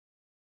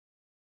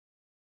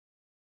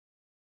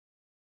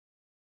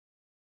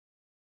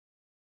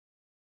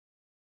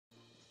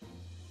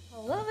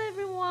Hello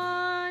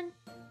everyone!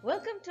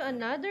 Welcome to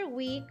another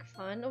week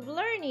fun of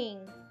learning.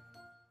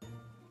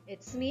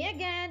 It's me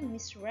again,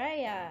 Miss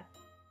Raya.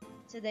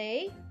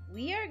 Today,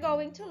 we are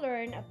going to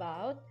learn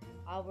about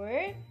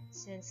our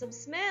sense of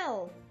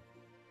smell.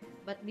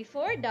 But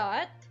before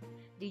that,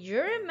 did you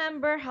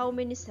remember how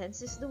many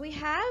senses do we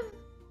have?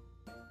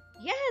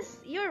 Yes,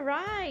 you're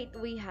right.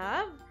 We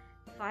have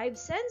 5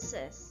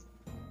 senses.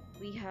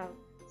 We have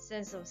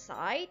sense of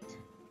sight,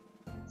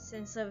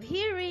 sense of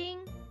hearing,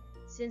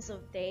 sense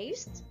of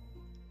taste,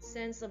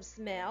 sense of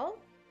smell,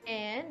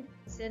 and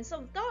sense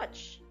of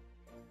touch.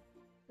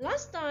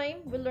 Last time,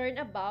 we learned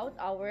about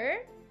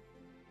our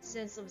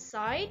sense of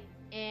sight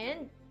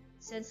and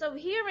sense of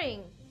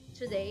hearing.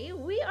 Today,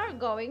 we are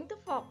going to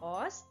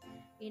focus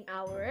in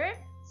our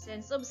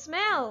sense of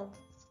smell.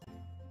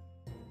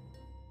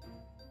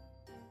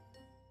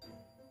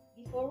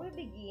 Before we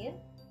begin,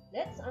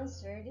 let's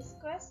answer this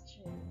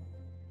question.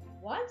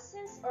 What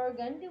sense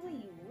organ do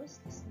we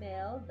use to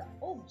smell the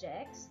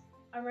objects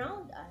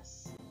around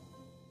us?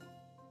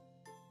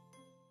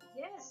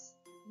 Yes,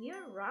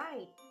 you're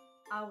right.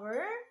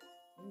 Our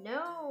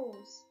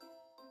nose.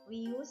 We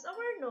use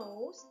our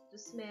nose to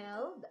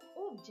smell the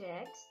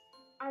objects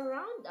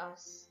around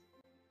us.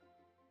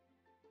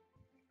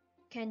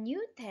 Can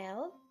you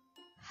tell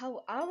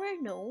how our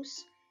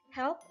nose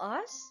helps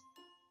us?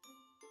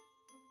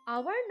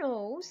 Our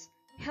nose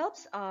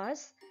helps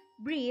us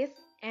breathe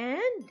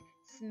and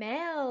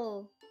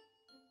smell.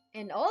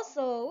 And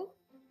also,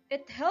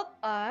 it helps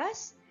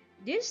us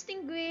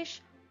distinguish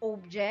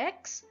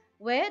objects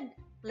with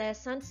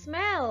pleasant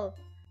smell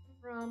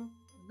from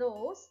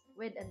those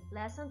with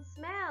unpleasant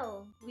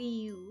smell. We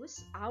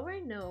use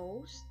our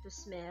nose to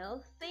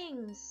smell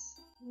things.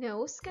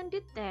 Nose can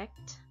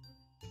detect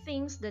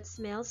things that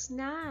smells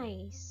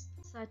nice,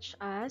 such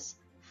as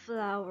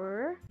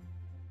flour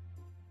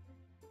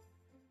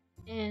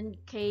and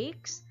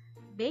cakes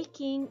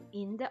baking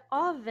in the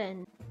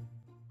oven.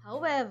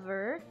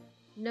 However,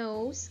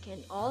 nose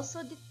can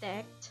also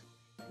detect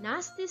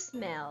nasty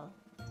smell,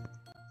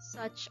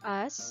 such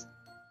as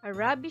a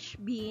rubbish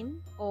bin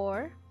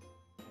or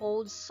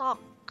old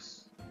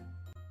socks.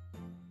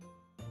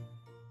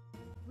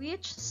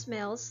 Which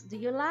smells do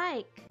you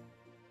like?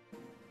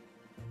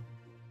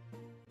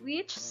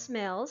 Which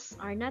smells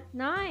are not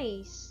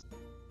nice?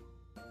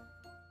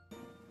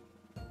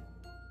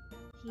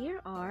 Here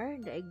are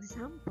the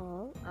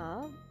example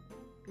of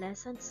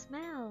pleasant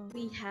smell.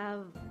 We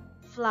have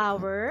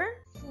flour,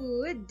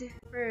 food,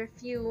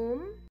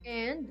 perfume,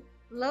 and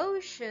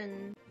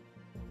lotion.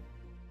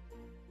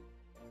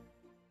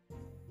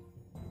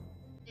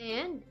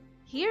 And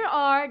here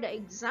are the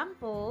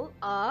example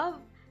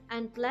of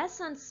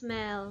unpleasant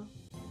smell.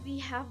 We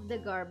have the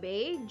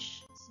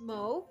garbage,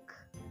 smoke,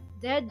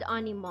 dead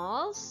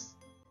animals,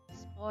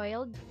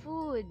 spoiled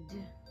food.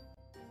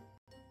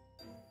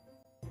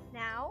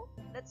 Now,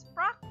 let's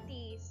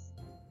practice.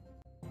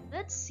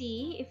 Let's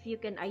see if you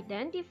can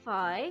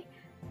identify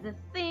the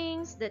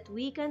things that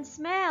we can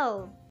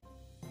smell.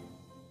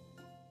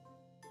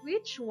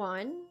 Which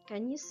one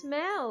can you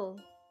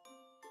smell?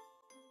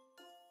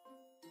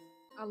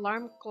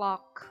 Alarm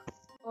clock,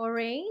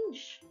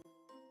 orange,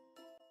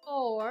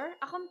 or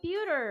a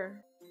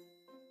computer?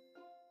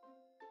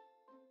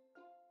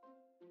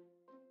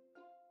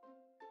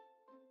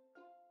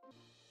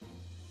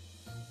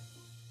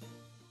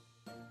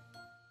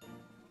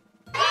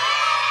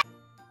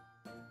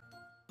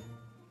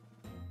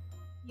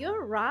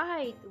 You're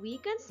right, we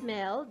can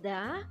smell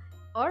the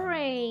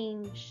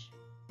orange.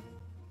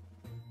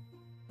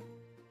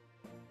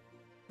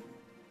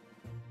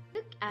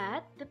 Look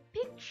at the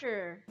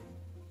picture.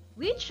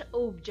 Which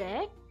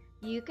object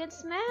you can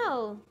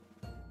smell?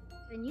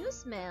 Can you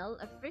smell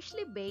a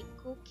freshly baked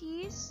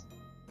cookies?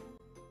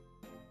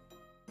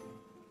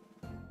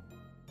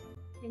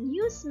 Can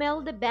you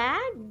smell the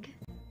bag?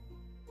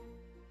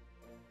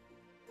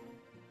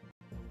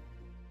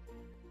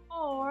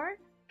 Or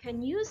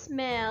can you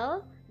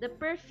smell the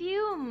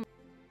perfume?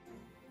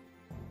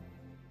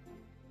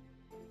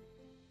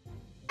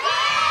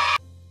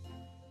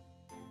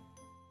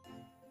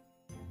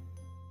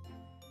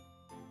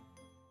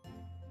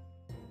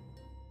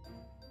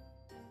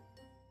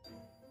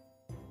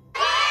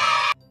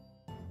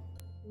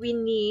 We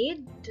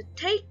need to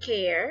take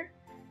care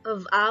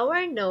of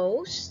our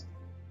nose.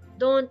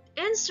 Don't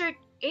insert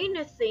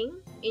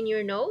anything in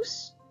your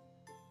nose.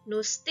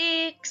 No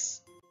sticks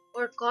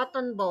or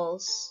cotton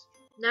balls.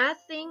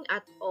 Nothing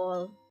at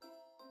all.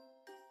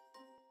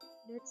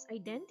 Let's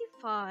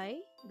identify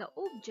the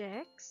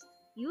objects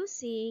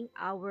using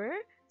our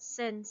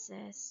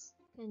senses.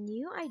 Can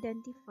you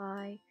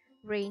identify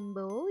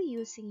rainbow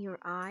using your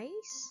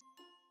eyes?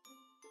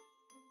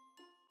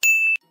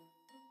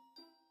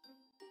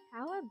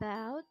 How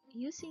about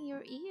using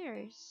your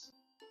ears?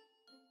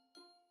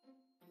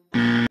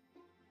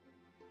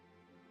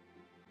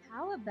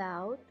 How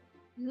about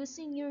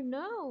using your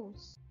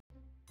nose?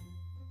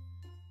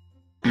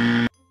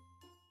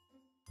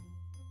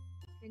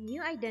 Can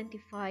you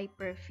identify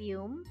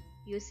perfume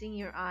using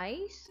your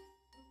eyes?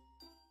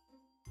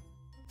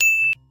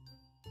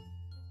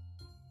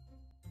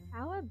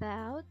 How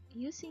about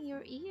using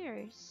your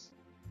ears?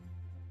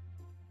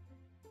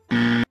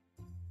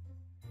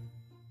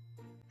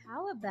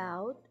 How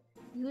about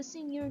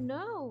using your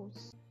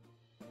nose?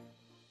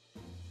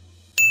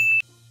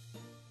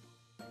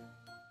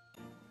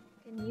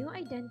 Can you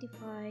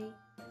identify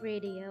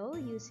radio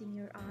using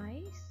your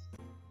eyes?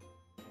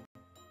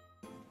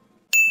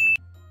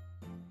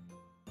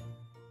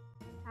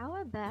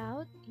 How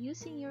about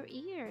using your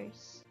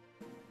ears?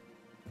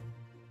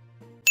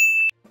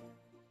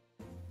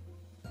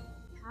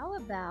 How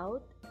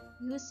about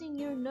using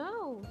your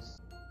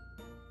nose?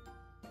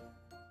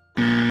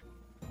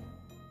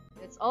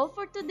 That's all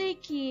for today,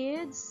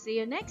 kids. See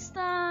you next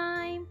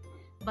time.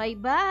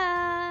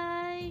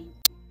 Bye-bye.